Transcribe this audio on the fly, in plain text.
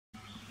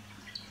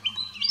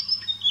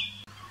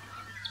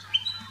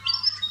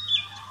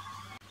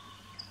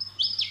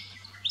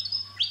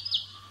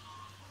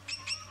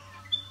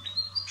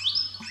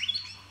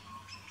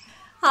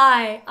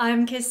Hi,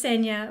 I'm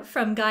Ksenia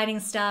from Guiding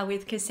Star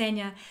with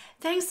Ksenia.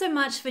 Thanks so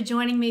much for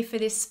joining me for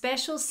this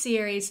special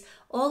series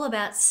all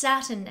about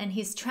Saturn and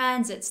his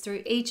transits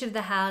through each of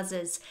the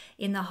houses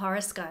in the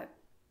horoscope.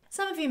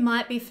 Some of you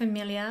might be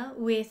familiar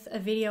with a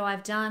video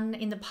I've done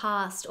in the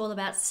past all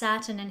about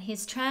Saturn and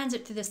his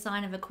transit through the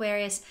sign of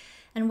Aquarius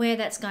and where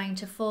that's going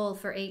to fall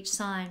for each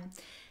sign.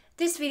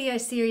 This video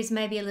series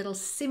may be a little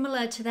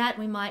similar to that.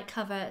 We might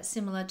cover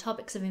similar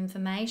topics of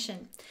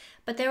information,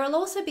 but there will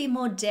also be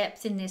more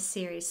depth in this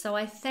series. So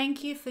I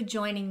thank you for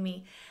joining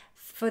me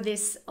for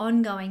this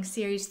ongoing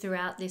series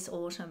throughout this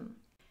autumn.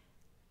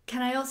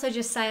 Can I also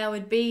just say I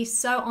would be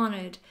so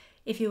honored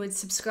if you would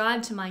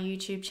subscribe to my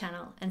YouTube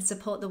channel and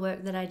support the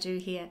work that I do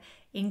here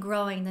in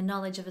growing the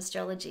knowledge of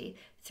astrology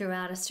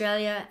throughout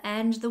Australia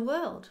and the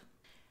world.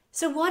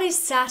 So what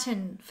is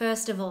Saturn,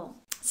 first of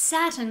all?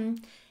 Saturn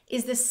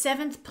is the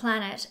seventh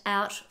planet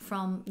out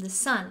from the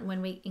sun,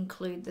 when we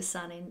include the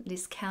sun in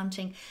this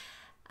counting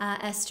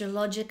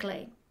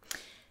astrologically.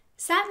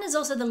 Saturn is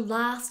also the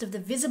last of the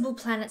visible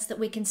planets that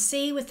we can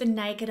see with the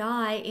naked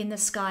eye in the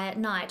sky at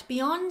night.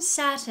 Beyond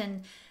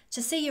Saturn,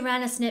 to see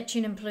Uranus,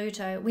 Neptune and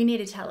Pluto, we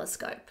need a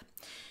telescope.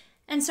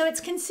 And so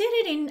it's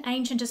considered in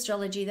ancient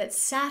astrology that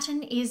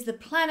Saturn is the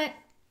planet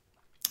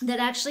that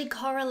actually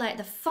correlate,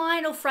 the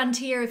final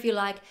frontier, if you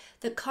like,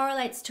 that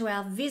correlates to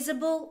our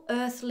visible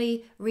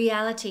earthly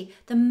reality,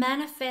 the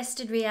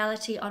manifested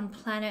reality on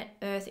planet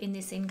Earth in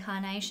this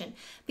incarnation.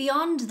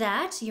 Beyond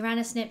that,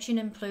 Uranus, Neptune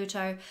and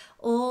Pluto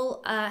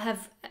all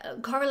have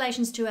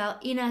correlations to our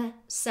inner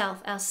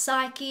self, our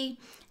psyche,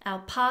 our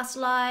past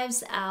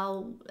lives,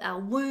 our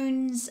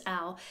wounds,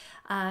 our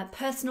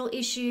personal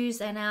issues,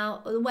 and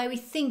the way we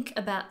think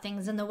about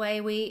things and the way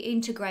we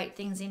integrate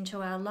things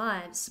into our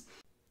lives.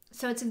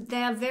 So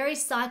they are very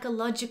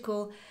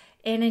psychological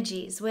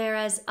energies,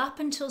 whereas up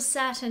until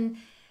Saturn,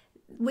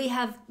 we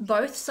have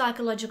both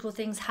psychological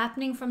things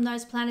happening from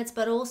those planets,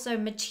 but also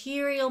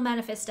material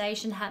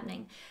manifestation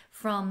happening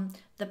from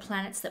the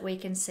planets that we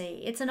can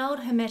see. It's an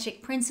old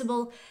Hermetic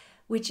principle,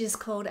 which is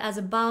called as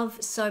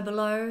above, so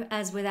below,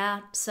 as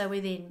without, so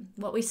within.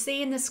 What we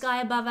see in the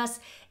sky above us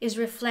is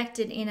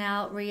reflected in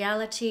our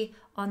reality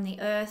on the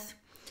earth.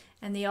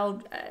 And the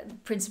old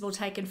principle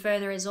taken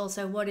further is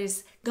also what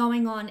is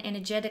going on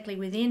energetically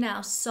within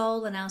our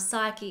soul and our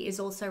psyche is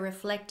also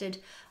reflected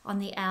on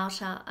the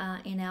outer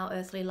in our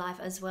earthly life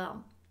as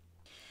well.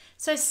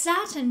 So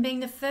Saturn, being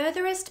the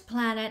furthest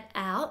planet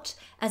out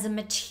as a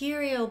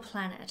material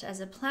planet, as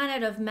a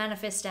planet of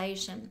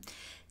manifestation,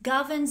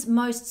 governs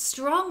most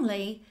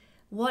strongly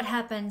what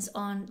happens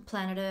on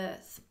planet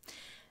Earth,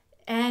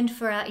 and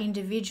for our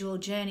individual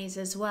journeys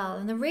as well.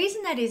 And the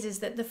reason that is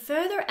that the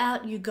further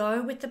out you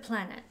go with the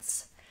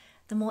planets,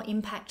 the more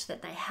impact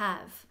that they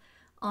have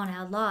on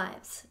our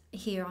lives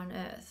here on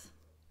Earth.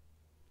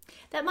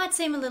 That might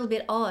seem a little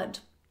bit odd.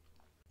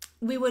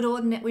 We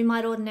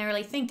might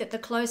ordinarily think that the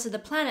closer the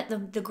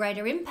planet, the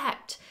greater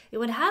impact it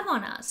would have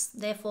on us.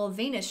 Therefore,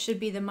 Venus should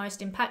be the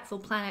most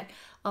impactful planet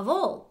of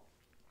all.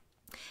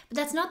 But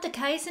that's not the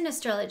case in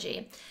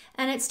astrology,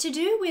 and it's to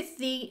do with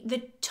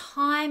the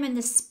time and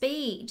the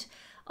speed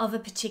of a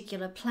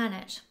particular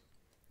planet.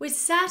 With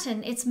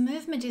Saturn, its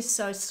movement is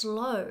so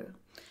slow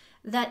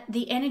that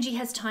the energy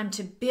has time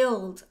to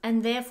build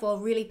and therefore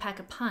really pack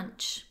a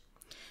punch.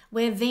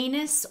 Where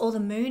Venus, or the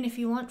moon if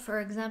you want, for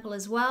example,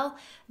 as well,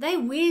 they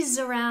whiz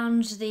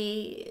around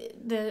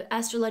the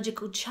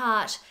astrological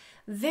chart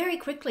very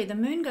quickly. The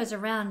moon goes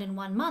around in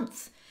 1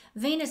 month.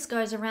 Venus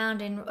goes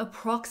around in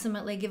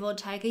approximately, give or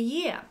take, a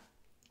year,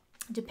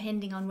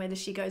 depending on whether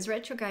she goes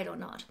retrograde or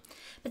not.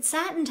 But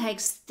Saturn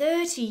takes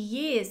 30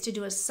 years to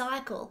do a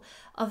cycle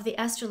of the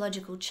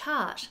astrological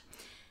chart,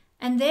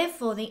 and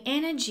therefore the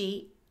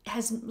energy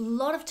has a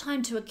lot of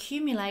time to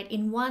accumulate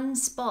in one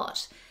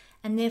spot,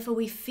 and therefore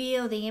we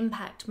feel the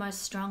impact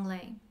most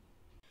strongly.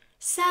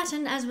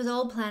 Saturn, as with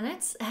all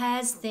planets,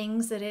 has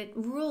things that it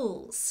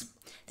rules,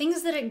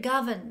 things that it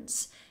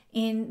governs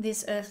in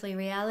this earthly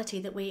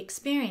reality that we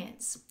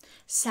experience.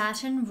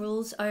 Saturn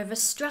rules over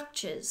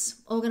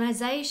structures,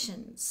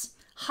 organizations,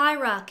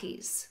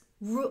 hierarchies,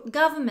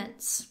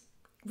 governments,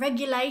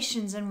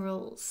 regulations and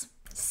rules.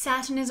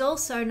 Saturn is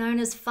also known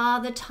as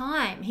Father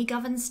Time. He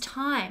governs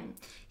time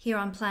here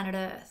on planet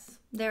Earth.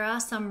 There are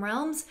some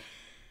realms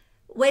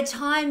where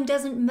time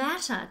doesn't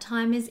matter.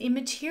 Time is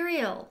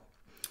immaterial.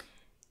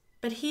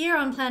 But here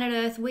on planet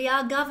Earth, we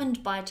are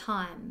governed by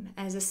time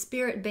as a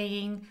spirit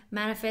being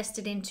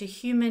manifested into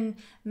human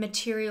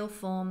material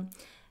form.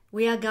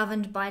 We are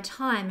governed by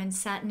time, and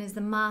Saturn is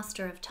the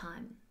master of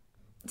time.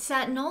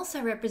 Saturn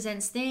also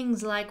represents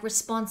things like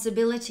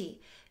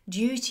responsibility,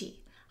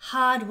 duty,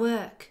 hard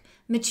work,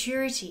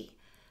 maturity,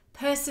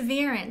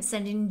 perseverance,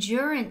 and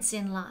endurance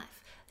in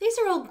life. These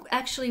are all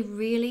actually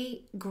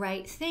really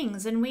great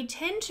things, and we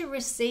tend to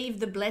receive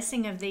the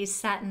blessing of these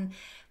Saturn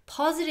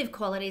positive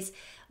qualities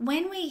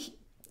when we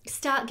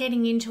start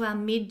getting into our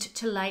mid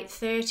to late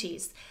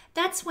 30s.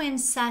 That's when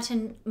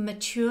Saturn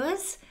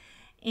matures.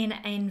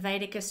 In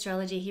Vedic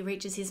astrology, he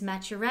reaches his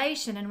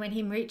maturation, and when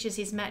he reaches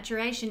his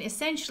maturation,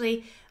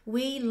 essentially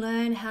we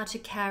learn how to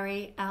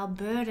carry our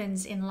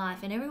burdens in life.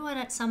 And everyone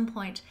at some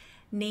point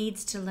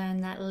needs to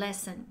learn that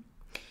lesson.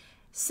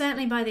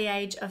 Certainly by the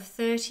age of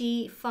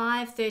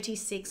 35,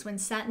 36, when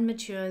Saturn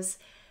matures,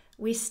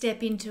 we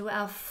step into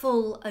our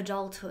full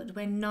adulthood.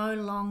 We're no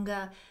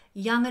longer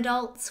young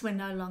adults, we're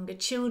no longer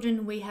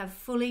children, we have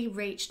fully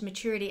reached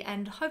maturity,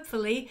 and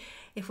hopefully,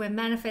 if we're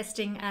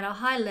manifesting at a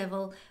high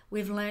level,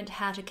 we've learned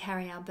how to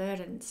carry our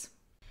burdens.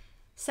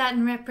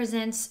 Saturn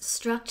represents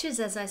structures,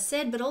 as I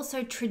said, but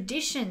also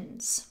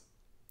traditions.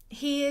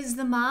 He is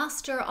the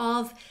master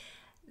of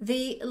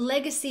the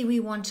legacy we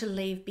want to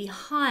leave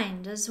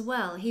behind as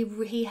well.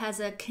 He has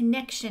a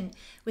connection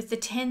with the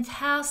 10th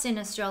house in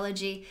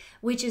astrology,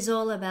 which is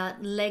all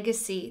about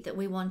legacy that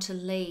we want to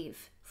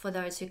leave for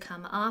those who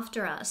come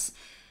after us.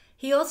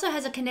 He also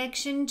has a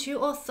connection to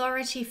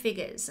authority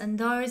figures and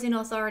those in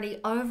authority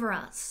over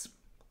us.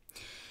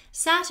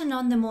 Saturn,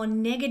 on the more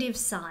negative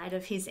side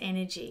of his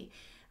energy,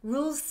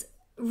 rules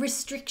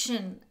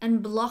restriction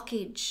and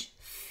blockage,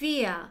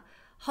 fear,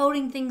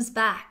 holding things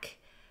back,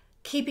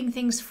 keeping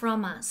things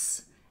from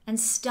us, and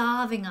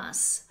starving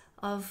us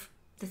of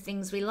the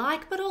things we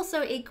like, but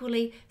also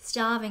equally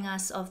starving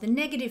us of the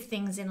negative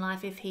things in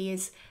life if he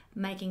is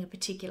making a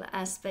particular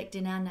aspect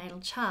in our natal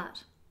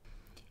chart.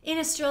 In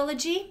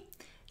astrology,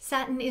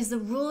 Saturn is the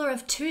ruler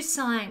of two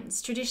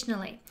signs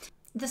traditionally.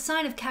 The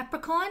sign of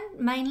Capricorn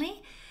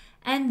mainly,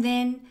 and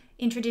then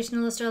in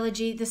traditional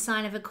astrology, the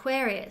sign of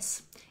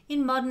Aquarius.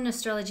 In modern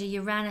astrology,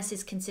 Uranus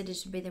is considered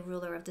to be the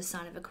ruler of the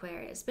sign of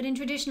Aquarius. But in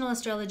traditional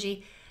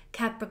astrology,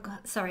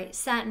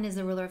 Saturn is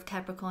the ruler of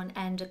Capricorn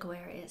and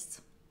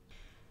Aquarius.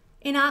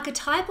 In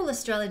archetypal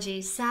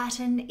astrology,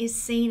 Saturn is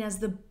seen as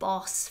the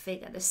boss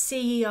figure, the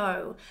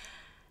CEO.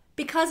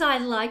 Because I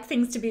like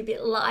things to be a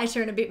bit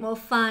lighter and a bit more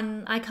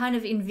fun, I kind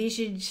of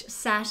envisage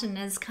Saturn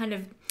as kind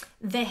of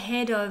the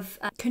head of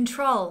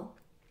control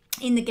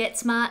in the Get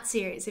Smart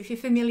series. If you're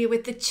familiar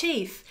with the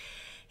Chief,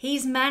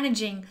 he's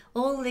managing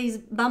all these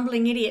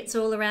bumbling idiots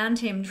all around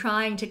him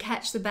trying to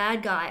catch the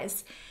bad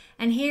guys.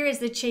 And here is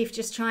the Chief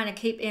just trying to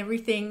keep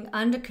everything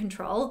under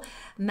control,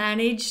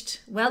 managed,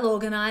 well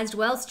organized,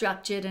 well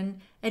structured, and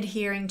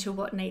adhering to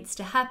what needs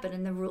to happen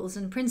and the rules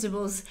and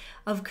principles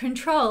of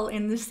control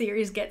in the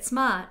series Get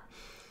Smart.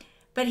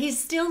 But he's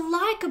still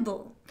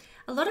likable.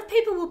 A lot of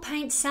people will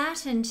paint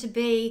Saturn to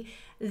be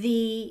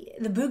the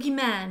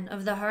boogeyman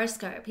of the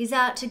horoscope. He's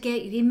out to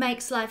get you. He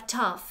makes life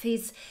tough.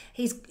 He's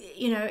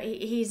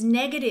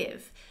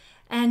negative.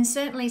 And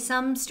certainly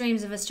some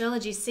streams of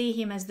astrology see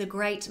him as the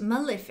great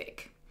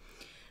malefic.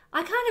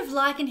 I kind of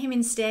liken him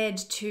instead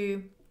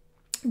to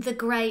the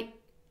great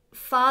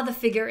father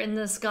figure in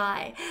the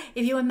sky.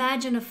 If you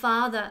imagine a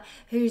father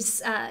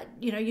who's,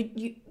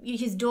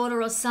 his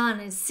daughter or son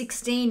is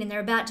 16 and they're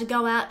about to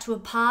go out to a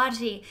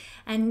party,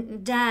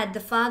 and dad, the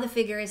father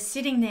figure, is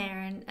sitting there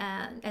and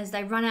as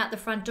they run out the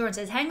front door and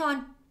says, "Hang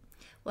on,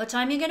 what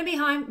time are you going to be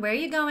home? Where are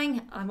you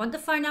going? I want the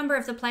phone number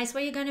of the place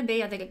where you're going to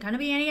be. Are there going to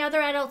be any other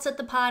adults at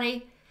the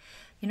party?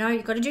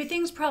 You've got to do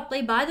things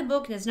properly, by the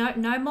book. There's no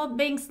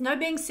being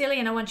silly,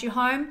 and I want you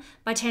home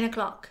by 10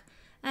 o'clock.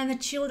 And the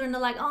children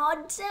are like,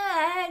 "Oh,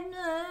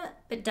 Dad."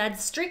 But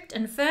Dad's strict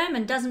and firm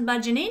and doesn't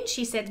budge an inch.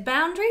 He sets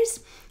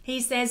boundaries.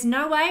 He says,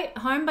 "No way,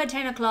 home by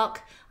 10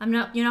 o'clock. You're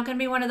not going to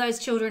be one of those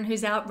children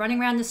who's out running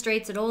around the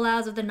streets at all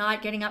hours of the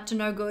night, getting up to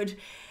no good."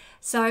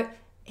 So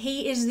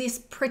he is this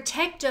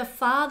protector,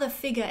 father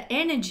figure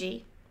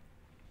energy,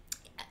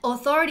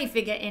 authority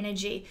figure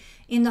energy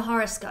in the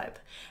horoscope.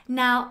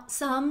 Now,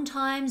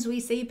 sometimes we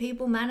see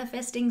people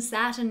manifesting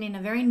Saturn in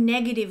a very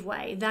negative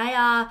way. They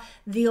are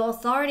the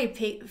authority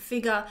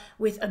figure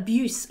with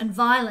abuse and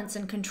violence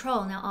and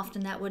control. Now,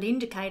 often that would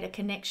indicate a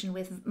connection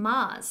with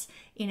Mars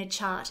in a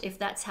chart if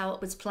that's how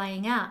it was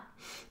playing out.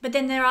 But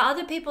then there are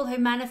other people who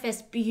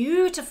manifest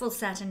beautiful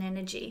Saturn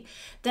energy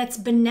that's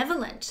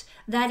benevolent.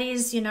 That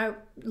is,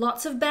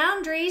 lots of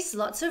boundaries,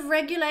 lots of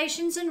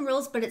regulations and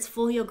rules, but it's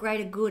for your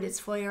greater good. It's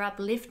for your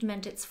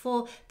upliftment. It's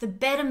for the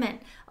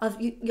betterment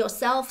of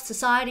yourself,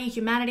 society,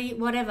 humanity,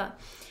 whatever.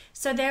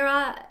 So there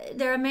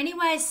are many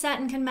ways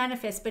Saturn can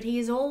manifest, but he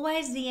is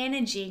always the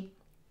energy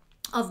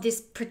of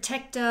this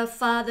protector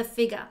father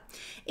figure.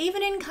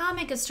 Even in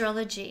karmic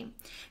astrology,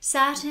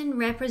 Saturn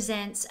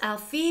represents our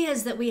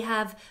fears that we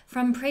have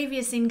from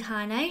previous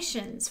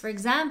incarnations. For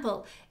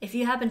example, if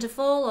you happen to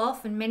fall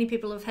off, and many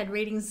people who have had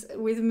readings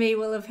with me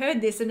will have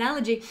heard this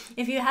analogy,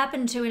 if you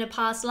happen to in a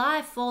past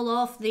life fall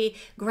off the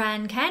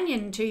Grand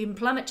Canyon to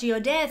plummet to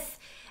your death,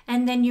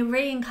 and then you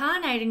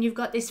reincarnate and you've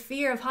got this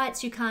fear of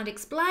heights you can't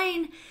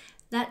explain,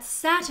 that's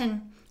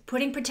Saturn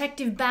putting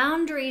protective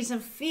boundaries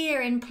of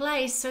fear in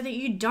place so that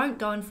you don't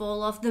go and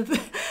fall off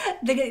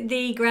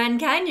the Grand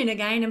Canyon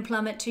again and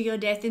plummet to your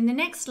death in the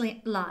next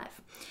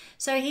life.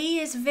 So he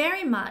is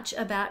very much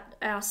about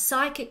our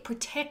psychic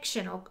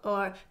protection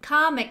or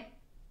karmic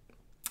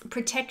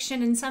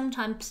protection, and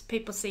sometimes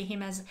people see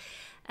him as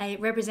a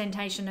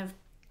representation of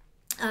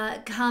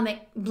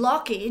karmic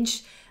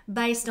blockage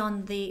based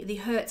on the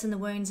hurts and the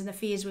wounds and the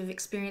fears we've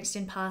experienced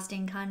in past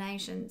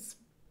incarnations.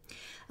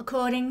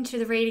 according to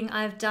the reading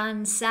I've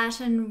done,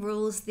 Saturn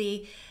rules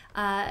the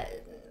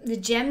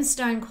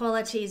gemstone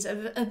qualities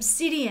of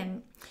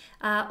obsidian,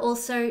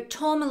 also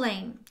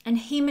tourmaline and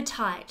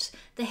hematite,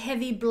 the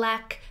heavy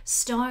black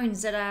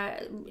stones that are,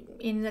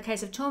 in the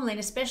case of tourmaline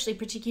especially,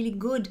 particularly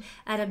good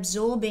at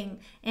absorbing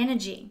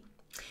energy.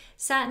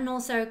 Saturn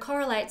also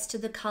correlates to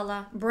the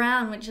color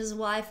brown, which is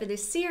why for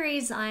this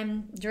series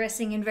I'm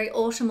dressing in very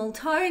autumnal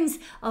tones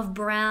of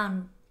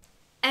brown.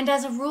 And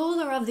as a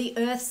ruler of the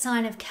earth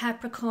sign of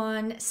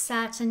Capricorn,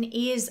 Saturn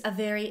is a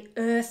very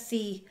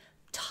earthy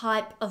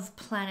type of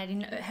planet,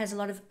 and it has a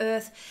lot of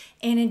earth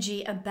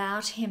energy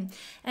about him.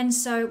 And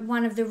so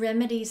one of the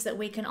remedies that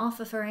we can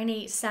offer for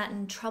any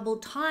Saturn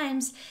troubled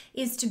times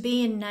is to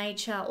be in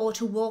nature or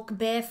to walk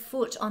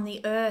barefoot on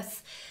the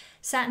earth.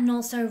 Saturn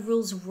also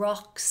rules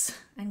rocks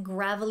and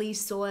gravelly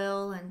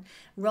soil and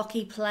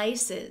rocky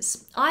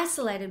places.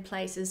 Isolated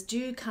places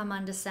do come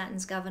under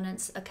Saturn's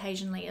governance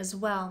occasionally as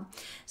well.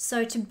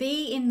 So to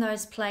be in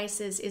those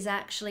places is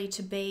actually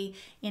to be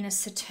in a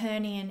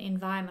Saturnian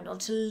environment, or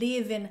to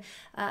live in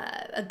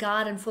a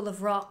garden full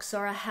of rocks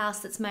or a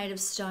house that's made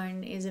of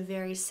stone is a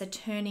very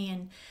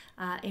Saturnian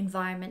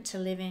environment to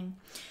live in.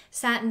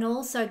 Saturn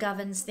also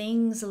governs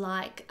things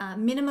like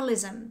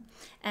minimalism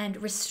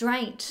and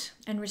restraint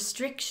and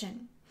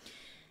restriction.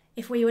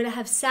 If we were to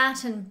have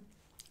Saturn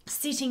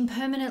sitting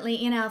permanently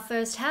in our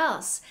first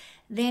house,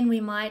 then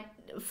we might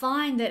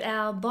find that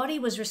our body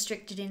was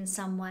restricted in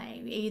some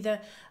way,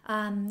 either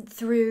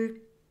through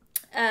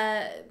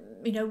our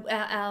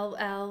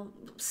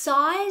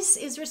size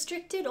is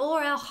restricted,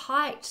 or our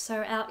height.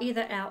 So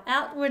either our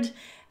outward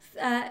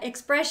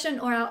expression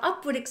or our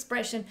upward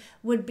expression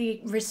would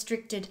be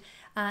restricted.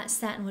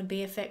 Saturn would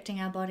be affecting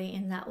our body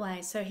in that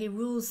way. So he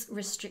rules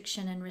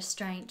restriction and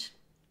restraint.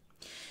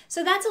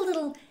 So that's a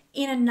little,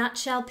 in a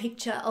nutshell,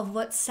 picture of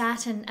what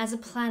Saturn as a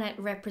planet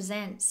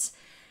represents.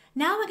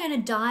 Now we're going to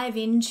dive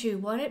into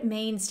what it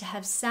means to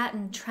have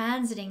Saturn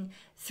transiting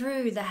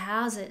through the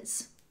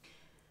houses.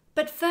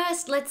 But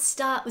first, let's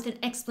start with an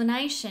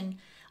explanation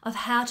of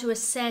how to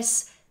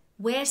assess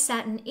where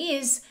Saturn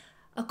is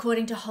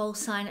according to Whole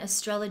Sign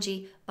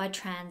Astrology by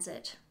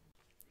transit.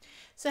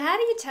 So how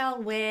do you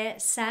tell where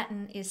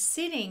Saturn is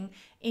sitting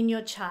in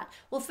your chart?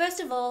 Well,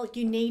 first of all,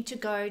 you need to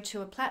go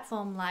to a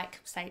platform like,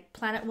 say,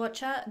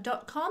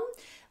 planetwatcher.com,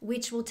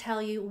 which will tell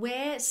you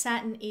where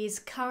Saturn is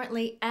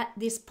currently at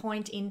this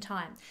point in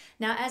time.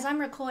 Now, as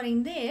I'm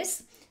recording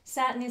this,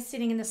 Saturn is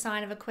sitting in the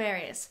sign of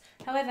Aquarius.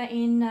 However,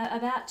 in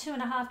about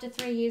 2.5 to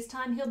 3 years'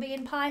 time, he'll be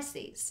in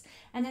Pisces.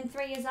 And then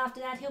 3 years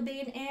after that, he'll be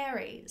in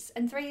Aries.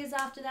 And 3 years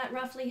after that,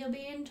 roughly, he'll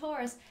be in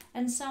Taurus,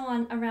 and so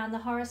on around the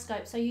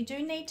horoscope. So you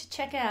do need to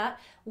check out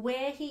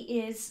where he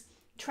is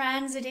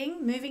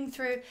transiting, moving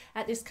through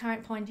at this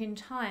current point in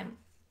time.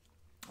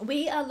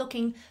 We are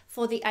looking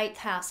for the 8th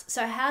house.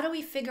 So how do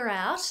we figure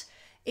out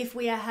if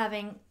we are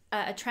having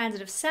a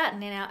transit of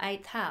Saturn in our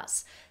 8th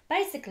house?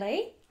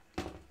 Basically,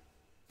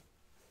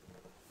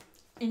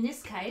 in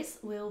this case,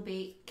 we'll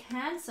be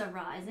Cancer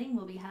rising.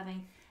 We'll be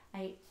having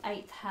a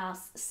 8th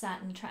house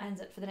Saturn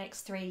transit for the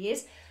next 3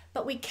 years.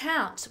 But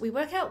we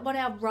work out what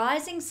our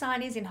rising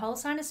sign is in Whole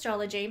Sign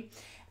Astrology,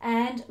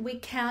 and we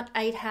count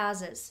 8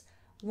 houses.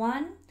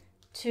 1,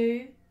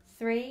 2,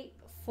 3,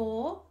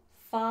 4,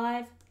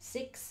 5,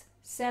 6,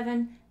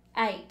 7,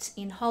 8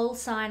 in Whole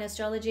Sign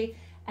Astrology,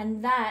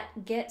 and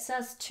that gets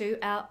us to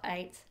our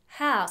 8th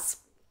house.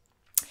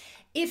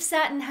 If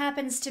Saturn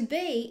happens to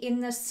be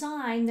in the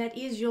sign that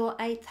is your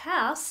 8th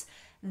house,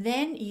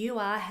 then you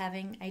are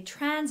having a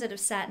transit of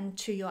Saturn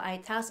to your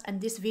 8th house,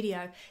 and this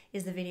video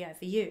is the video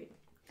for you.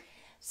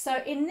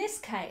 So in this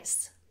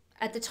case,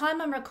 at the time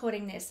I'm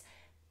recording this,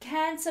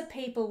 Cancer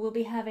people will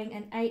be having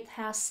an 8th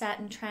house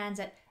Saturn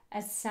transit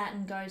as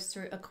Saturn goes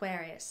through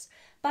Aquarius.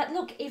 But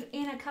look, if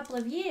in a couple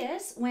of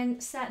years, when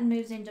Saturn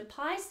moves into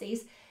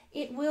Pisces,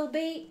 it will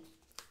be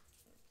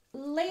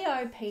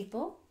Leo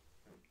people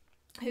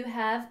who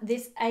have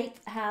this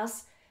 8th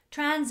house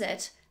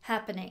transit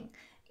happening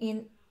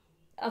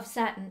of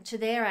Saturn to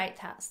their 8th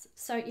house.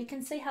 So you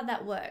can see how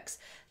that works.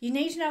 You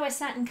need to know where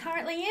Saturn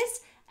currently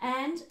is,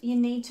 and you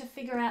need to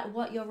figure out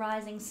what your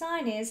rising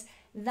sign is.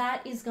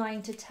 That is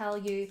going to tell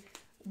you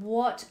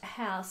what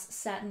house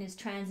Saturn is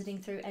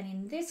transiting through. And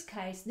in this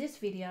case, this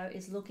video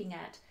is looking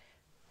at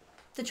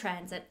the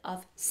transit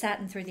of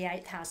Saturn through the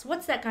 8th house.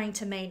 What's that going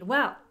to mean?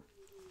 Well,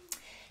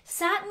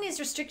 Saturn is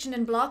restriction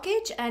and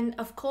blockage, and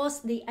of course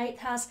the 8th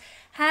house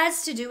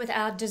has to do with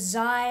our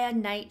desire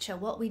nature,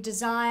 what we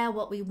desire,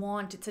 what we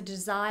want. It's a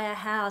desire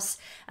house,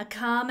 a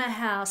karma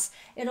house.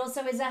 It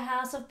also is a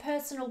house of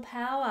personal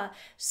power.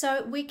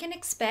 So we can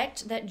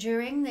expect that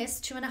during this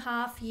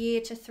 2.5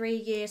 year to 3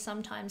 year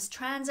sometimes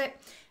transit,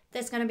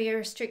 there's going to be a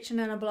restriction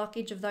and a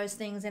blockage of those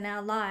things in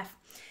our life.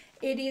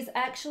 It is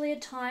actually a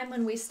time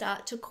when we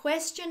start to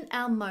question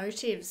our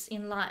motives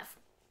in life.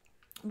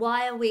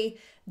 Why are we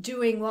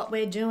doing what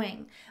we're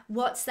doing?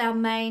 What's our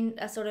main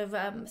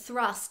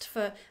thrust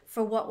for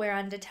what we're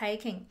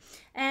undertaking?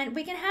 And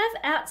we can have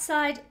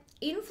outside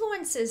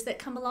influences that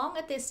come along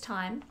at this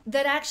time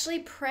that actually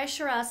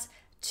pressure us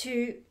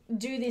to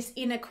do this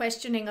inner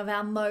questioning of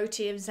our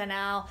motives and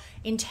our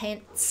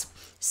intents.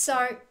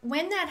 So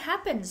when that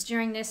happens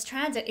during this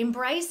transit,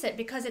 embrace it,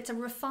 because it's a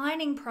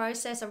refining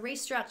process, a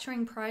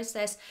restructuring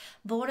process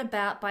brought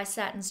about by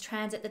Saturn's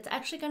transit that's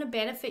actually going to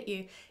benefit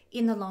you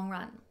in the long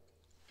run.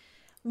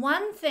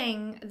 One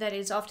thing that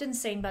is often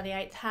seen by the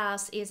 8th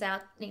house is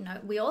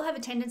we all have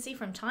a tendency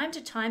from time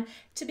to time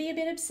to be a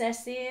bit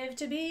obsessive,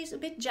 to be a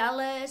bit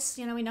jealous.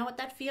 We know what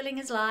that feeling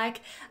is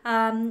like,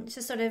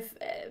 to sort of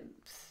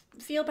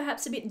feel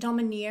perhaps a bit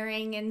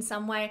domineering in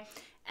some way.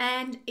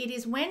 And it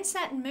is when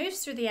Saturn moves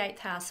through the 8th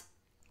house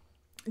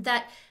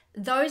that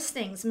those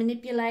things,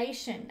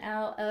 manipulation,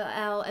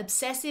 our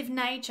obsessive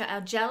nature, our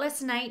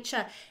jealous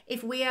nature,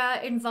 if we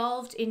are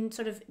involved in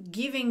sort of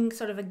giving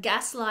sort of a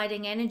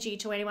gaslighting energy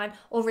to anyone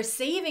or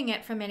receiving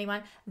it from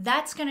anyone,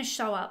 that's going to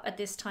show up at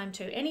this time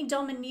too. Any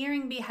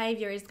domineering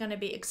behavior is going to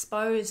be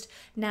exposed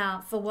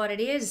now for what it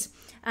is.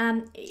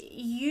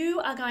 You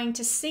are going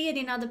to see it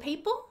in other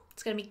people.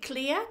 It's going to be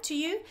clear to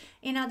you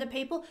in other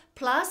people.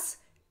 Plus,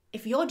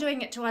 if you're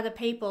doing it to other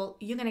people,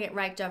 you're going to get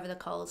raked over the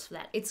coals for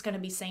that. It's going to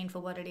be seen for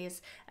what it is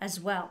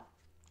as well.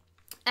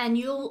 And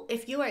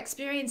if you are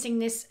experiencing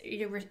this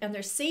on the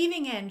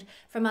receiving end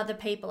from other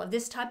people of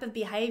this type of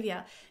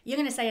behavior, you're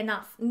going to say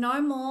enough, no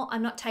more,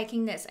 I'm not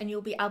taking this, and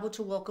you'll be able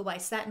to walk away.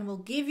 Saturn will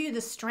give you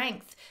the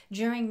strength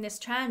during this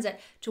transit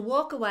to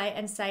walk away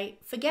and say,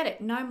 forget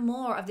it, no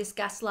more of this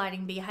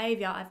gaslighting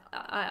behavior,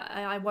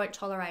 I won't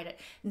tolerate it.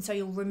 And so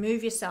you'll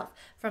remove yourself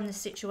from the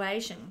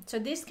situation. So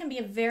this can be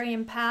a very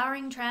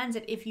empowering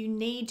transit if you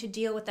need to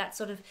deal with that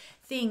sort of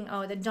thing,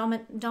 or the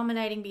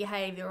dominating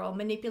behavior or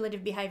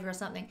manipulative behavior or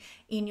something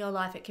in your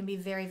life. It can be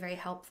very, very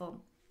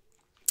helpful.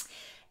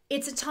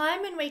 It's a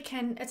time when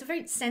it's a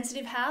very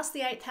sensitive house,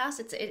 the 8th house.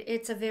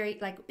 It's a very,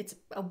 it's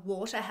a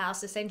water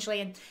house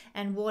essentially,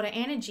 and water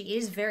energy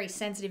is very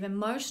sensitive,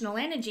 emotional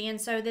energy. And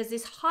so there's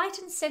this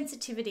heightened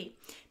sensitivity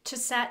to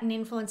Saturn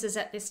influences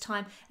at this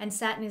time, and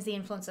Saturn is the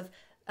influence of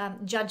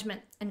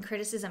judgment and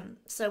criticism.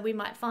 So we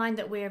might find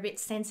that we're a bit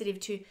sensitive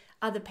to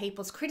other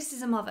people's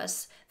criticism of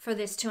us for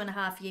this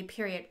 2.5-year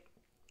period.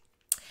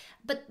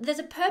 But there's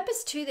a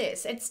purpose to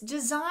this. It's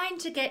designed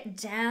to get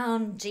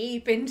down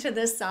deep into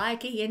the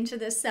psyche, into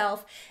the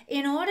self,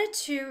 in order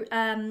to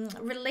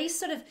release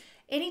sort of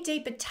any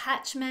deep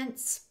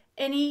attachments,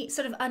 any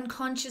sort of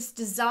unconscious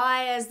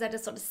desires that are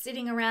sort of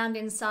sitting around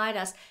inside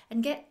us,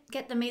 and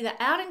get them either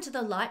out into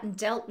the light and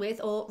dealt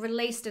with, or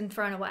released and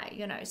thrown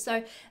away,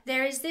 So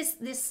there is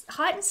this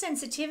heightened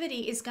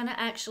sensitivity is going to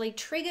actually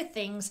trigger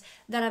things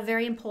that are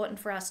very important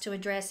for us to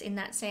address in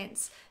that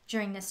sense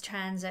during this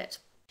transit.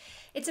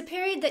 It's a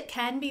period that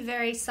can be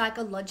very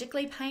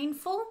psychologically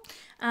painful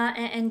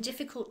and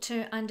difficult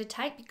to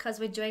undertake,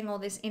 because we're doing all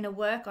this inner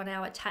work on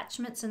our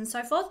attachments and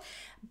so forth.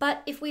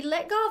 But if we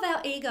let go of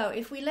our ego,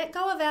 if we let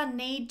go of our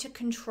need to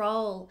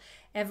control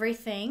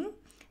everything,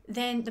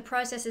 then the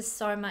process is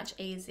so much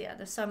easier.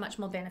 They're so much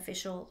more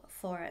beneficial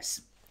for us.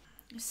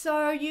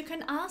 So you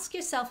can ask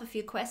yourself a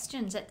few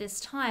questions at this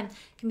time.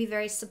 It can be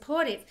very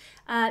supportive.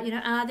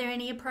 Are there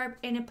any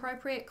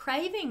inappropriate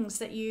cravings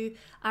that you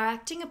are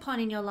acting upon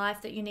in your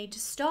life that you need to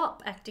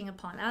stop acting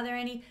upon? Are there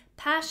any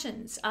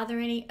passions? Are there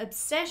any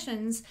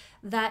obsessions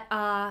that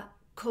are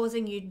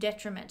causing you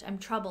detriment and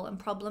trouble and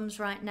problems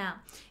right now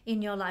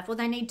in your life? Well,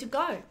 they need to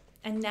go.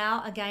 And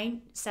now,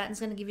 again, Saturn's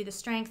going to give you the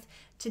strength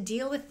to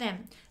deal with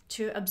them,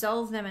 to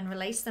absolve them and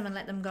release them and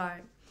let them go.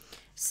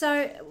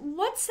 So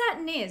what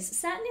Saturn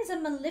is a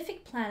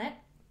malefic planet,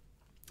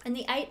 and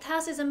the 8th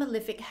house is a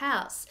malefic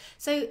house.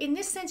 So in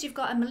this sense, you've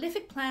got a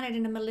malefic planet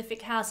in a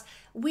malefic house,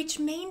 which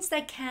means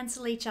they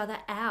cancel each other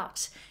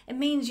out. It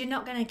means you're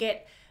not going to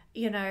get,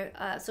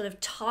 sort of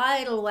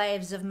tidal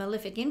waves of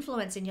malefic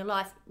influence in your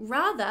life.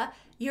 Rather,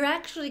 you're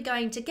actually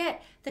going to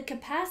get the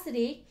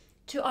capacity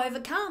to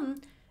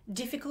overcome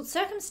difficult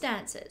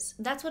circumstances.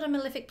 That's what a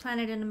malefic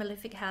planet in a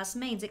malefic house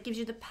means. It gives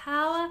you the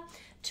power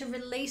to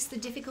release the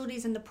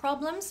difficulties and the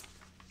problems.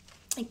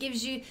 It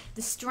gives you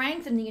the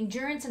strength and the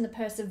endurance and the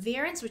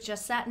perseverance, which are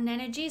Saturn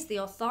energies, the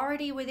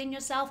authority within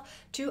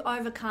yourself to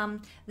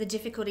overcome the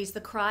difficulties,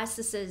 the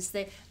crises,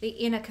 the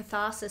inner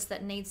catharsis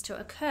that needs to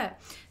occur.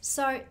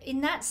 So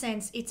in that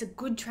sense, it's a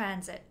good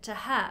transit to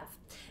have.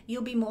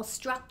 You'll be more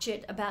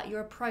structured about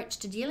your approach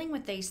to dealing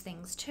with these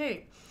things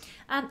too.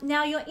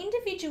 Now, your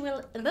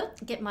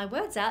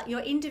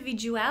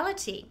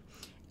individuality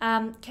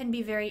can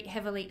be very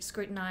heavily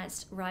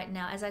scrutinized right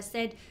now. As I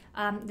said,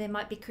 there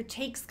might be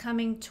critiques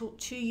coming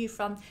to you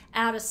from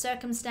outer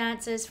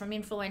circumstances, from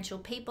influential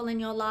people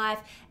in your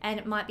life, and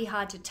it might be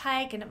hard to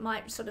take, and it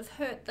might sort of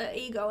hurt the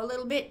ego a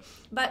little bit,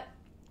 but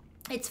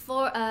it's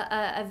for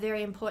a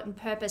very important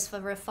purpose,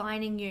 for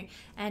refining you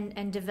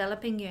and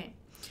developing you.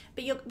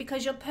 But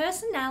because your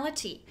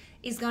personality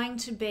is going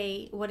to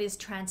be what is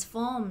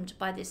transformed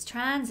by this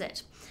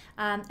transit.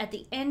 At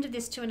the end of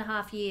this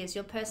 2.5 years,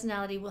 your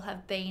personality will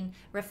have been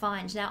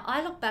refined. Now,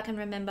 I look back and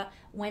remember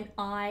when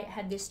I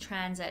had this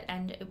transit,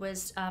 and it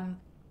was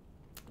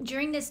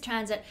during this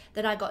transit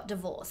that I got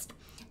divorced.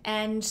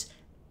 And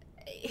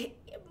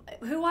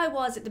who I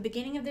was at the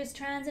beginning of this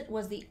transit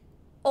was the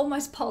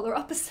almost polar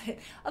opposite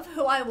of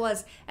who I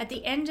was. At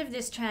the end of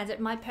this transit,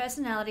 my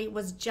personality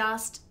was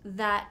just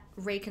that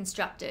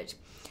reconstructed.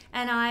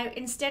 And I,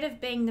 instead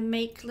of being the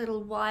meek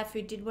little wife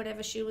who did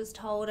whatever she was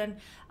told and,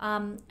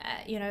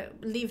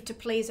 lived to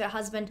please her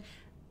husband,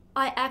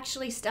 I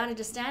actually started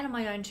to stand on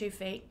my own 2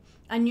 feet.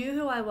 I knew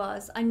who I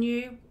was. I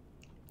knew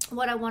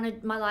what I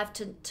wanted my life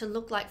to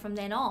look like from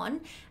then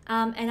on.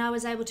 And I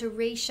was able to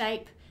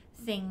reshape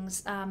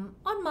things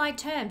on my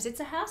terms. It's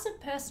a house of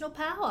personal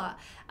power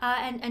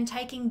and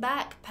taking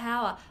back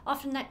power.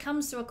 Often that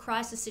comes through a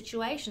crisis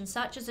situation,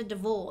 such as a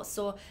divorce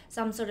or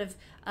some sort of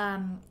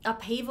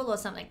upheaval or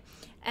something.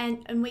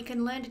 And we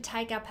can learn to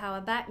take our power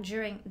back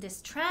during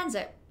this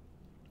transit.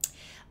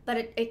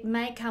 But it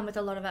may come with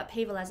a lot of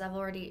upheaval, as I've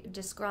already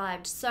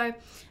described. So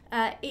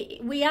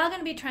we are going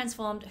to be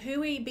transformed. Who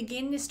we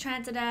begin this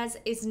transit as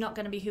is not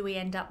going to be who we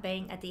end up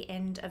being at the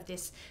end of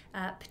this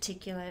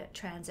particular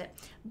transit.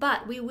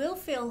 But we will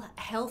feel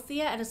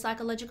healthier at a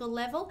psychological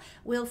level.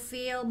 We'll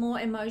feel more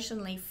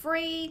emotionally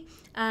free.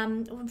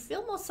 We'll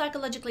feel more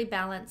psychologically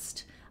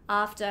balanced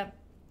after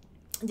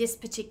this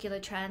particular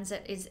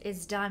transit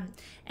is done.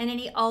 And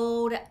any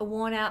old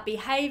worn out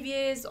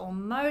behaviors or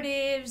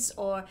motives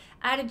or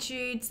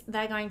attitudes,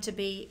 they're going to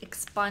be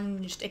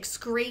expunged,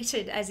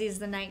 excreted, as is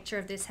the nature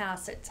of this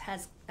house. It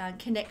has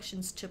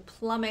connections to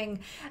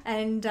plumbing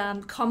and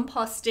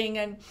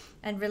composting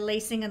and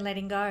releasing and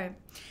letting go.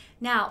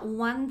 Now,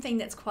 one thing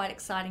that's quite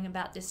exciting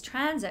about this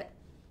transit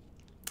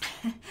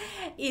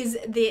is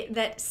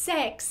that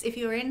sex, if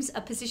you're in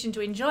a position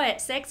to enjoy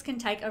it, sex can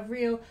take a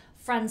real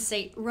front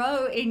seat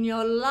row in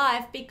your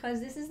life, because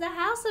this is the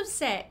house of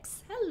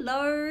sex.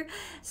 Hello.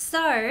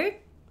 So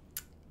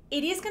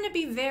it is going to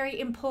be very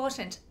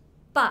important,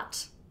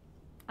 but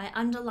I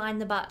underline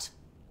the but.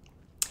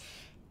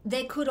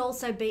 There could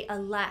also be a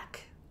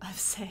lack of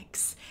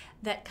sex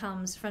that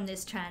comes from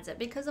this transit,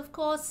 because of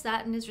course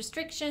Saturn is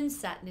restrictions,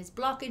 Saturn is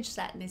blockage,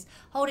 Saturn is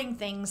holding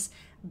things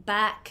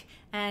back,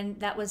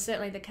 and that was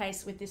certainly the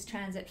case with this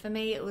transit. For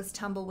me, it was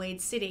Tumbleweed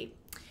City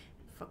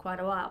for quite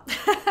a while.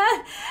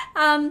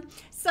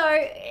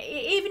 So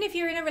even if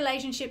you're in a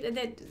relationship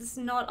that's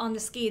not on the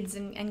skids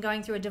and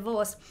going through a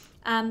divorce,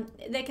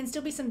 there can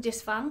still be some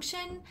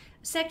dysfunction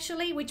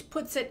sexually, which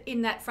puts it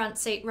in that front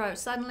seat row.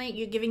 Suddenly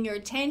you're giving your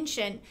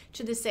attention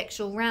to the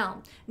sexual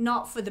realm,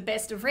 not for the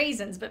best of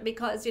reasons, but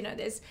because, you know,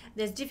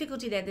 there's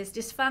difficulty there, there's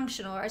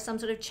dysfunction or some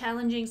sort of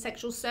challenging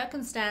sexual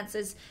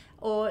circumstances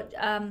or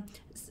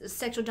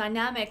sexual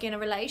dynamic in a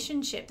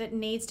relationship that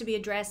needs to be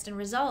addressed and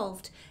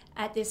resolved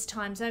at this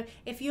time. So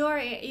if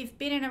you've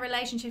been in a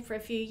relationship for a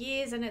few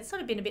years and it's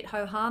sort of been a bit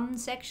ho-hum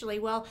sexually,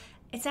 well,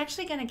 it's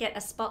actually going to get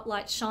a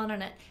spotlight shone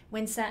on it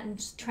when Saturn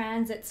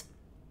transits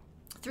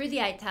through the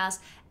 8th house,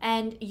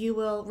 and you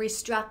will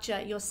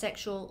restructure your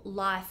sexual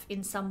life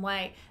in some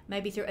way,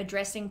 maybe through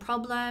addressing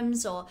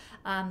problems or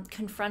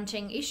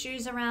confronting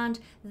issues around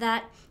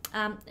that.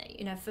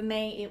 For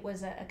me, it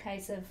was a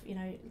case of,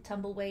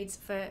 tumbleweeds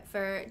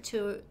for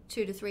two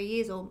to 3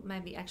 years, or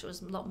maybe actually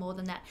it was a lot more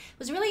than that. It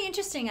was really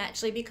interesting,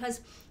 actually, because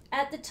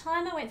at the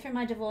time I went through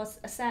my divorce,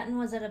 Saturn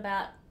was at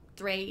about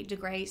 3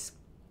 degrees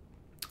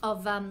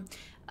of my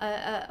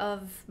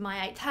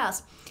 8th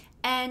house.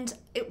 And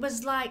it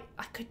was like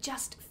I could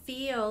just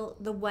feel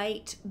the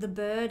weight, the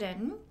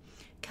burden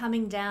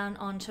coming down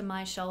onto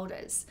my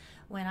shoulders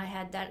when I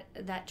had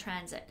that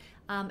transit.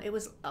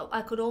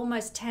 I could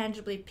almost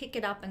tangibly pick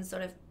it up and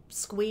sort of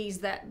squeeze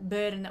that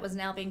burden that was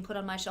now being put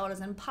on my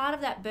shoulders. And part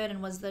of that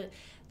burden was the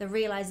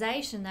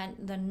realization,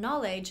 that the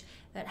knowledge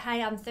that,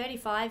 hey, I'm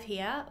 35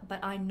 here,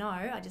 but I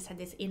know, I just had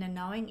this inner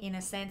knowing,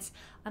 inner sense,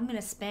 I'm going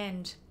to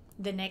spend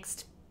the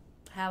next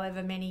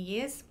however many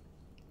years,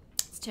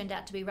 it's turned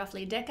out to be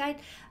roughly a decade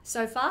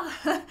so far,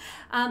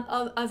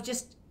 of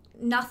just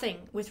nothing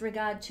with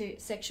regard to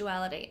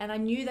sexuality. And I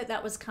knew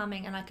that was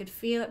coming, and I could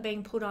feel it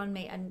being put on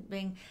me and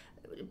being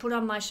put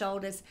on my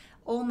shoulders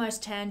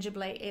almost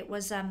tangibly. It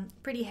was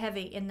pretty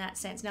heavy in that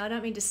sense. Now, I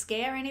don't mean to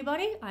scare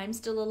anybody. I'm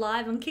still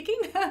alive and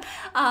kicking.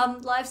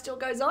 Life still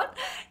goes on.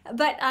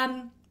 But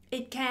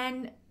it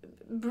can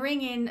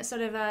bring in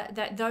sort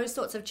of those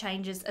sorts of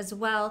changes as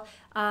well.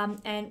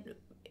 And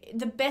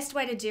the best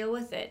way to deal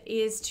with it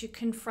is to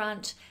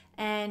confront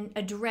and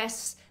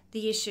address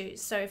the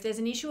issues. So if there's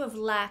an issue of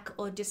lack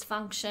or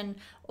dysfunction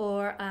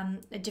or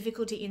a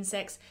difficulty in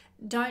sex,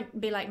 don't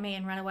be like me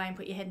and run away and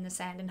put your head in the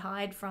sand and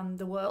hide from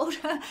the world.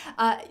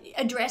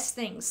 Address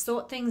things,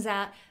 sort things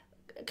out,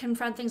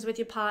 confront things with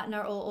your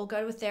partner, or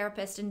go to a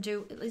therapist and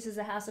this is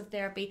a house of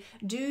therapy,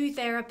 do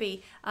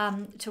therapy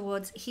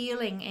towards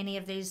healing any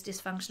of these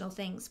dysfunctional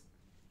things.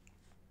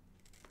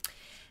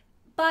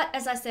 But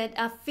as I said,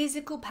 our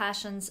physical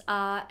passions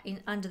are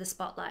under the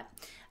spotlight.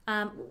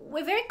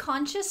 We're very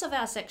conscious of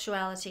our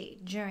sexuality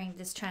during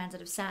this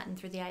transit of Saturn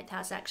through the 8th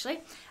house,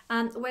 actually.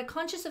 We're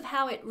conscious of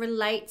how it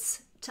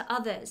relates to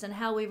others and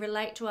how we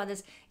relate to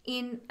others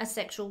in a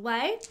sexual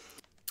way.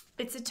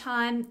 It's a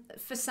time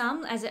for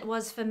some, as it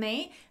was for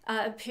me,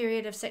 a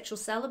period of sexual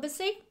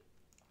celibacy.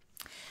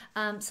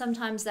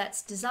 Sometimes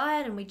that's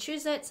desired and we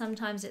choose it.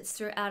 Sometimes it's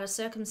through outer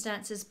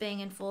circumstances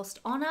being enforced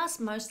on us.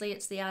 Mostly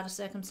it's the outer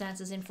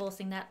circumstances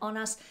enforcing that on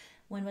us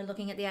when we're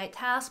looking at the 8th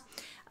house.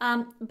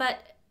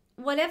 But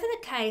whatever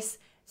the case,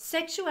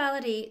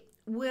 sexuality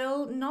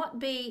will not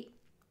be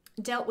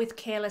dealt with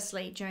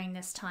carelessly during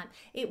this time.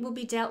 It will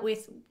be dealt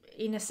with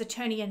in a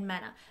Saturnian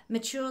manner,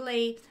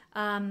 maturely,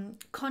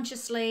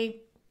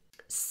 consciously,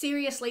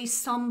 seriously,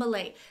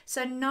 somberly.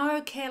 So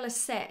no careless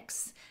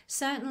sex.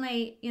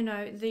 Certainly, you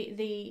know,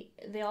 the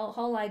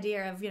whole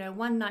idea of, you know,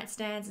 one night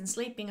stands and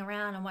sleeping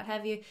around and what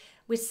have you,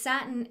 with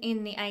Saturn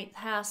in the 8th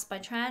house by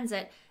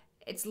transit,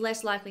 it's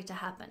less likely to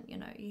happen. You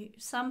know,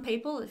 some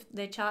people, if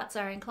their charts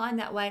are inclined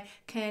that way,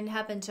 can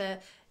happen to,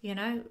 you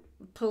know,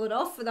 pull it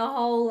off for the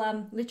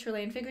whole,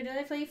 literally and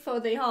figuratively, for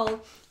the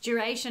whole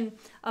duration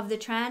of the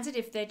transit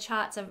if their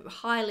charts are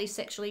highly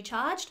sexually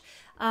charged.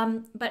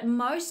 But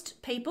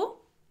most people,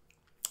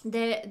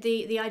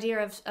 the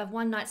idea of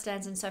one night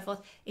stands and so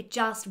forth, it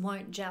just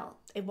won't gel.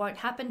 It won't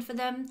happen for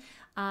them,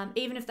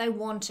 even if they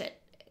want it.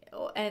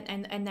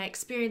 And they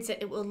experience it,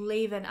 it will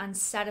leave an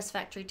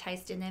unsatisfactory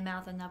taste in their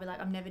mouth and they'll be like,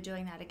 I'm never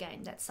doing that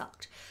again. That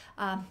sucked.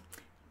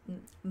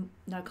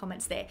 No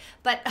comments there.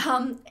 But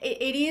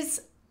it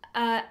is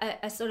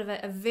a sort of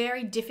a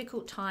very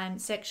difficult time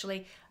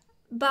sexually,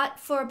 but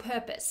for a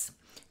purpose.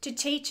 To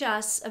teach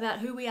us about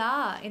who we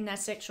are in that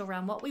sexual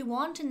realm, what we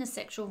want in the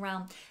sexual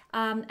realm,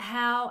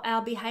 how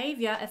our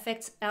behavior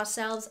affects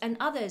ourselves and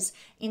others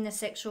in the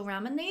sexual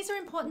realm. And these are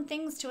important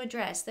things to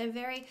address. They're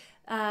very,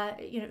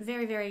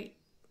 very, very,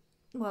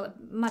 well,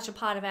 much a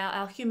part of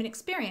our human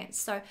experience.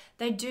 So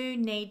they do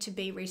need to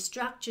be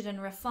restructured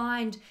and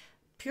refined,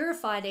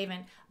 purified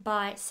even,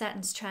 by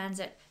Saturn's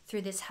transit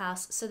through this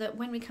house, so that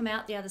when we come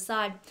out the other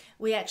side,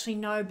 we actually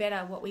know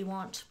better what we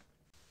want.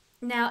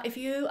 Now, if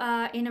you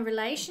are in a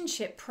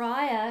relationship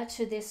prior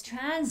to this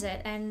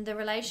transit and the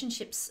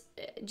relationship's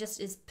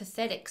just is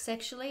pathetic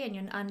sexually and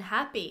you're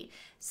unhappy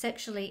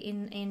sexually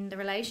in the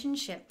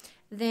relationship,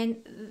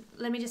 then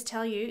let me just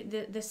tell you,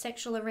 the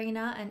sexual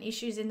arena and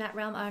issues in that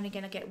realm are only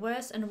going to get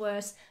worse and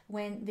worse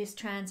when this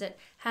transit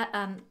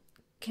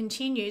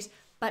continues.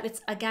 But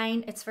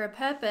it's for a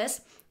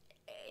purpose.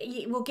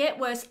 It will get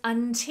worse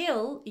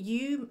until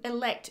you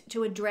elect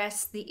to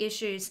address the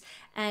issues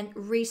and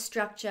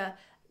restructure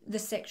the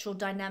sexual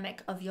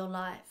dynamic of your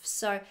life.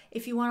 So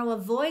if you want to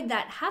avoid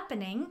that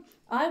happening,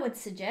 I would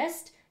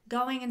suggest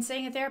going and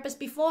seeing a therapist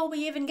before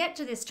we even get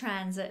to this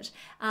transit.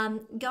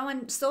 Go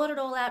and sort it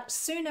all out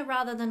sooner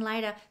rather than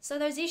later, so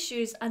those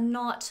issues are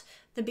not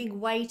the big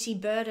weighty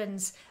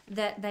burdens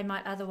that they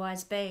might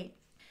otherwise be.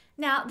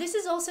 Now, this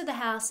is also the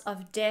house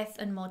of death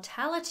and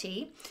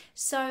mortality,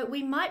 so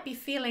we might be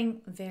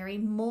feeling very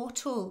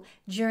mortal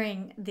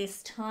during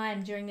this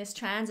time, during this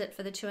transit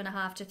for the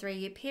 2.5 to 3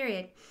 year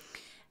period.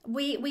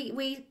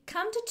 We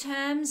come to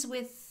terms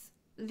with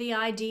the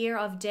idea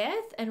of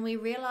death, and we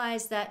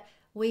realize that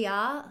we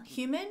are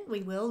human.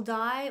 We will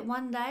die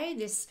one day.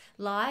 This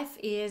life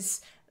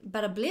is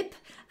but a blip,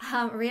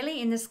 really,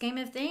 in the scheme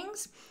of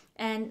things.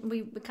 And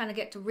we kind of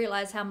get to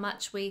realize how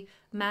much we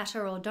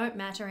matter or don't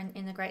matter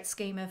in the great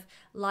scheme of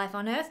life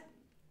on Earth.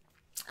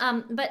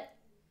 But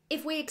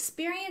if we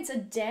experience a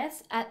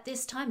death at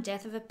this time,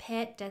 death of a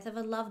pet, death of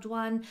a loved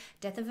one,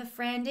 death of a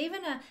friend,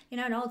 even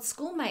an old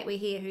schoolmate we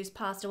hear who's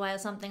passed away or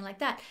something like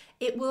that,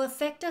 it will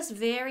affect us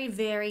very,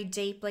 very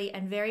deeply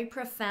and very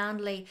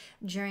profoundly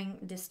during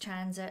this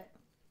transit.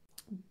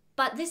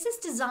 But this is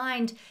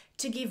designed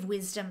to give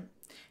wisdom,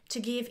 to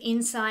give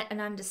insight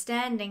and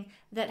understanding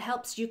that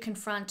helps you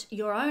confront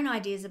your own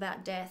ideas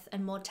about death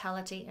and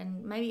mortality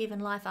and maybe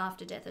even life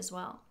after death as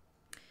well.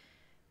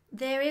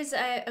 There is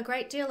a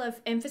great deal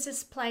of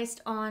emphasis placed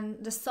on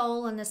the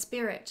soul and the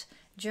spirit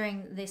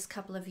during this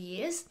couple of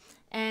years,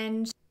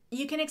 and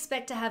you can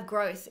expect to have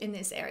growth in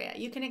this area.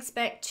 You can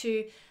expect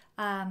to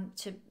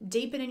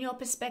deepen in your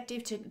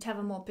perspective, to have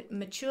a more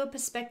mature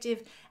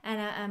perspective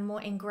and a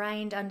more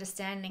ingrained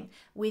understanding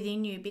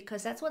within you,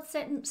 because that's what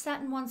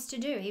Saturn wants to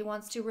do. He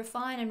wants to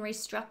refine and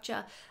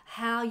restructure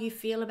how you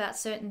feel about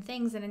certain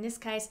things, and in this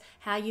case,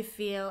 how you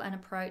feel and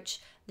approach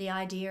the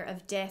idea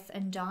of death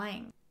and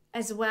dying,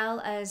 as well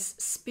as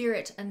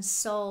spirit and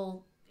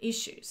soul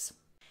issues.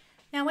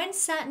 Now, when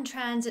Saturn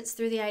transits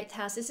through the 8th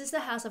house, this is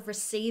the house of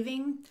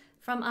receiving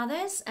from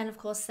others, and of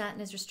course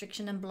Saturn is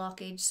restriction and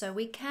blockage, so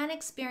we can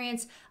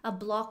experience a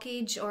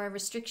blockage or a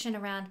restriction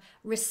around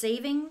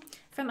receiving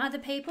from other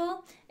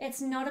people.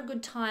 It's not a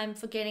good time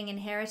for getting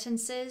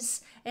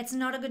inheritances. It's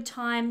not a good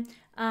time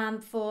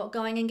for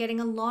going and getting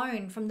a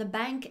loan from the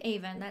bank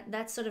even.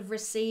 That's sort of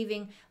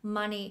receiving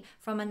money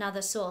from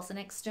another source, an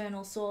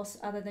external source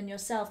other than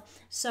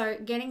yourself. So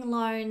getting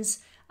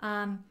loans,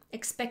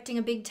 expecting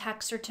a big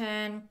tax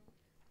return,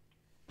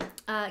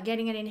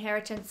 getting an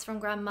inheritance from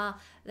grandma,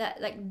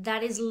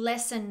 that is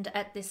lessened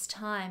at this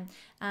time.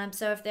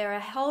 So if there are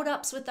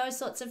hold-ups with those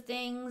sorts of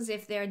things,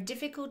 if there are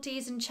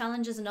difficulties and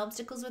challenges and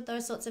obstacles with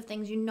those sorts of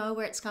things, you know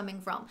where it's coming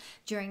from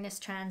during this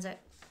transit.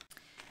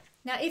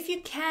 Now, if you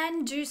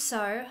can do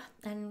so,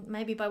 and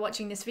maybe by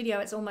watching this video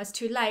it's almost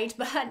too late,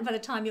 but by the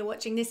time you're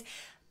watching this,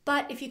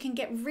 But if you can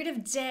get rid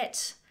of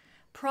debt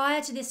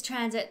prior to this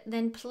transit,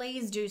 then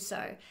please do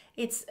so.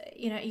 It's,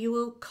 you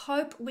will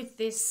cope with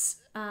this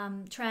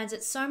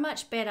transit so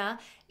much better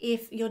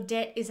if your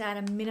debt is at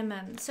a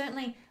minimum.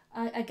 Certainly,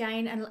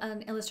 again,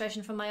 an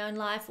illustration from my own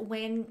life,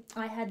 when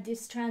I had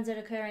this transit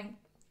occurring,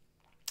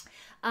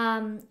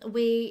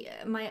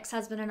 my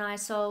ex-husband and I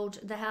sold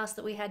the house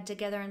that we had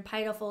together and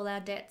paid off all our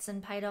debts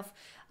and paid off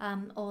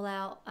all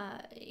our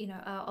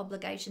our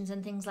obligations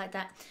and things like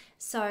that.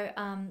 So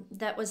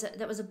that was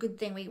a good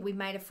thing. We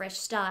made a fresh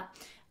start,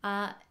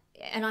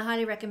 and I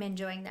highly recommend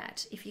doing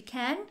that if you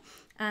can.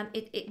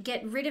 It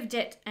get rid of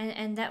debt,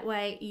 and that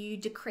way you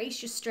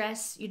decrease your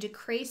stress, you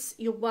decrease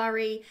your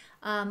worry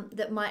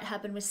that might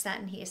happen with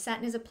Saturn here.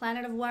 Saturn is a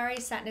planet of worry.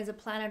 Saturn is a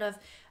planet of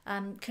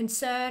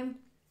concern.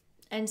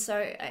 And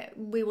so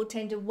we will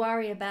tend to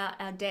worry about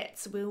our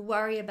debts. We'll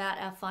worry about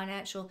our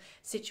financial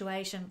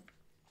situation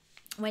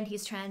when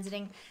he's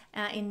transiting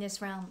in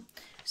this realm.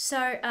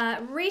 So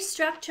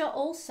restructure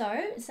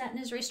also, Saturn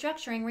is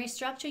restructuring.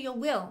 Restructure your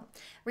will.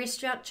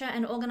 Restructure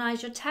and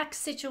organize your tax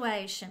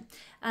situation.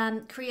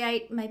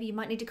 Maybe you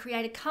might need to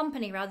create a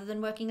company rather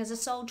than working as a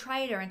sole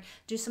trader, and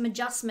do some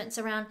adjustments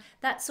around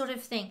that sort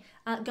of thing.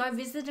 Go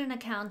visit an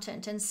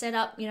accountant and set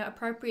up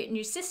appropriate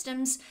new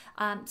systems,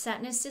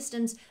 Saturn is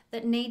systems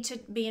that need to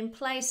be in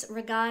place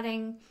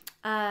regarding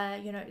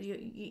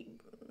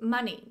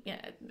money,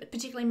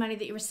 particularly money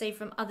that you receive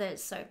from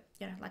others. So,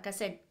 like I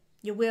said,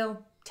 your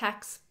will,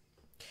 tax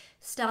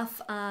stuff,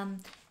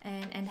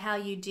 and how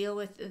you deal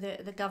with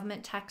the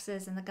government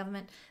taxes and the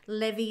government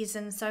levies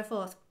and so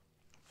forth.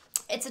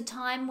 It's a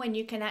time when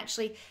you can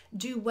actually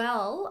do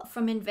well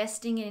from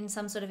investing in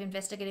some sort of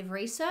investigative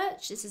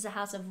research. This is a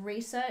house of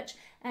research,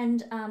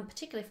 and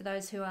particularly for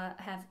those who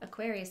have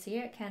Aquarius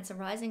here, Cancer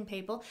rising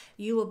people,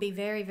 you will be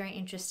very, very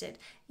interested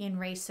in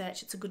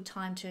research. It's a good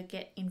time to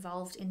get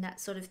involved in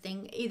that sort of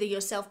thing, either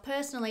yourself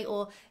personally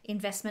or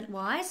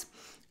investment-wise.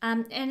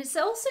 And it's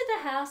also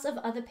the house of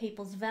other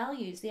people's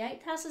values. The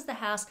 8th house is the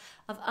house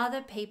of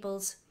other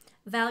people's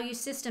value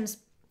systems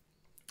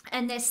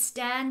and their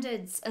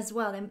standards as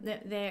well.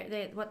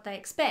 They're what they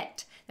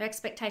expect, their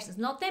expectations,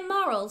 not their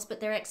morals, but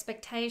their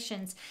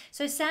expectations.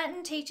 So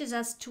Saturn teaches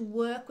us to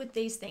work with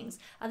these things,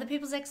 other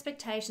people's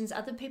expectations,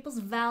 other people's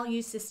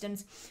value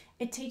systems.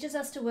 It teaches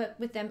us to work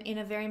with them in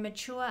a very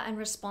mature and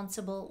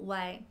responsible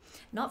way.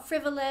 Not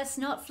frivolous,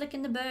 not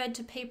flicking the bird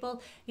to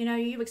people,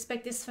 you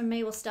expect this from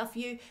me, well, stuff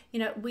you.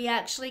 We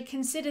actually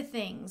consider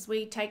things.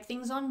 We take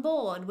things on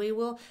board. We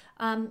will,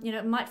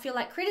 it might feel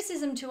like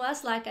criticism to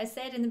us, like I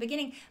said in the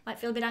beginning, might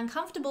feel a bit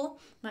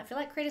uncomfortable, might feel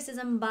like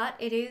criticism, but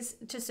it is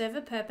to serve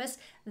a purpose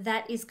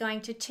that is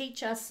going to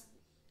teach us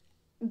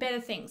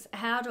better things.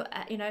 How to,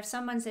 if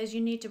someone says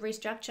you need to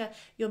restructure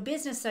your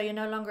business so you're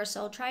no longer a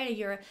sole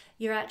trader,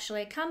 you're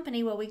actually a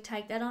company, well, we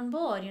take that on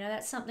board.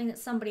 That's something that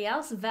somebody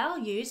else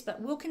values,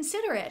 but we'll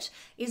consider it.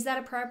 Is that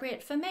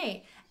appropriate for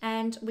me?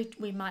 And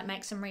we might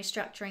make some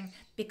restructuring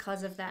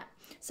because of that.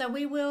 So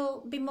we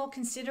will be more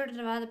considerate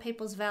of other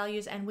people's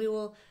values, and we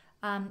will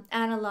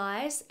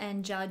analyze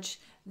and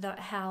judge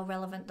how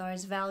relevant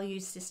those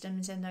value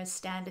systems and those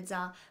standards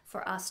are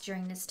for us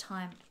during this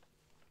time.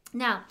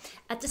 Now,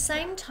 at the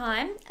same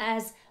time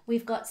as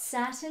we've got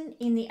Saturn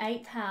in the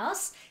 8th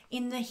house,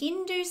 in the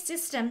Hindu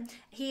system,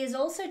 he is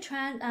also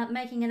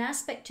making an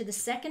aspect to the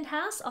 2nd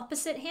house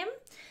opposite him,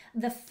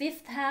 the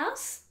 5th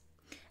house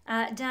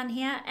down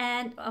here,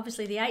 and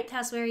obviously the 8th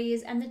house where he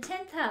is, and the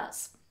 10th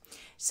house.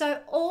 So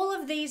all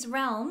of these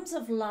realms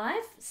of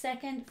life,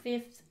 2nd,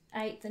 5th,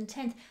 8th and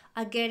 10th,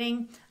 are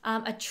getting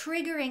a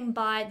triggering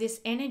by this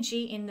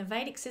energy in the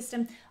Vedic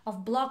system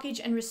of blockage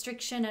and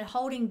restriction and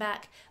holding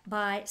back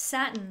by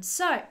Saturn.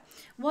 So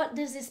what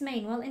does this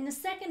mean? Well, in the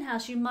 2nd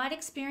house, you might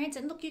experience,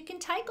 and look, you can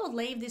take or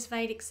leave this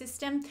Vedic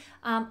system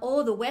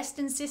or the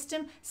Western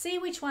system, see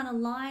which one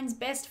aligns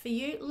best for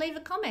you. Leave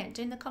a comment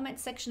in the comment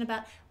section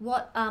about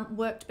what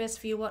worked best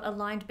for you, what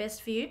aligned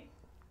best for you.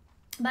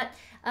 But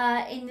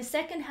in the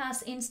 2nd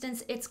house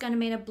instance, it's going to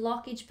mean a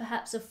blockage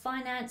perhaps of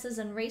finances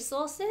and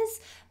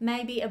resources,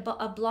 maybe a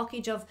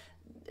blockage of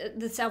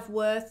the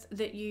self-worth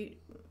that you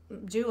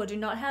do or do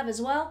not have as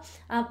well.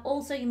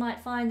 Also, you might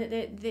find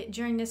that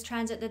during this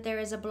transit that there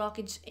is a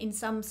blockage in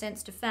some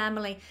sense to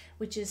family,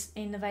 which is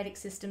in the Vedic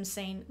system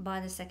seen by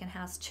the 2nd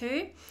house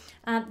too.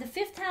 The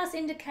 5th house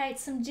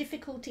indicates some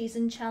difficulties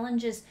and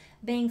challenges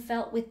being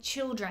felt with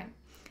children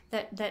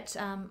that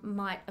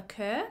might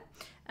occur.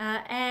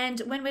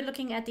 And when we're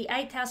looking at the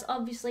 8th house,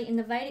 obviously in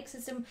the Vedic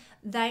system,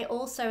 they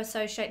also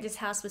associate this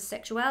house with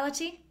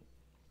sexuality.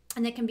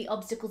 And there can be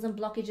obstacles and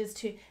blockages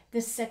to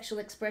the sexual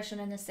expression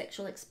and the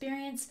sexual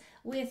experience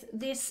with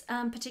this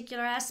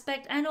particular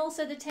aspect. And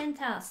also the 10th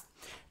house,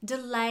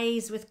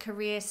 delays with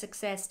career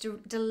success,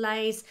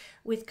 delays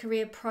with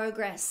career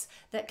progress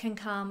that can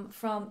come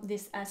from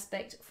this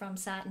aspect from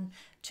Saturn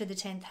to the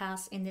 10th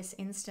house in this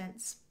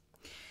instance.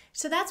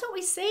 So that's what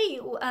we see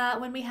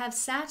when we have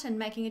Saturn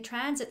making a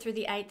transit through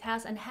the 8th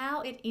house and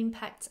how it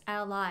impacts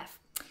our life.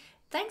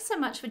 Thanks so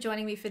much for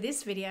joining me for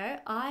this video.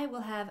 I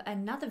will have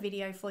another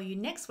video for you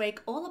next week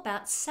all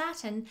about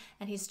Saturn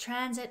and his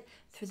transit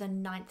through the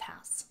 9th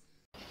house.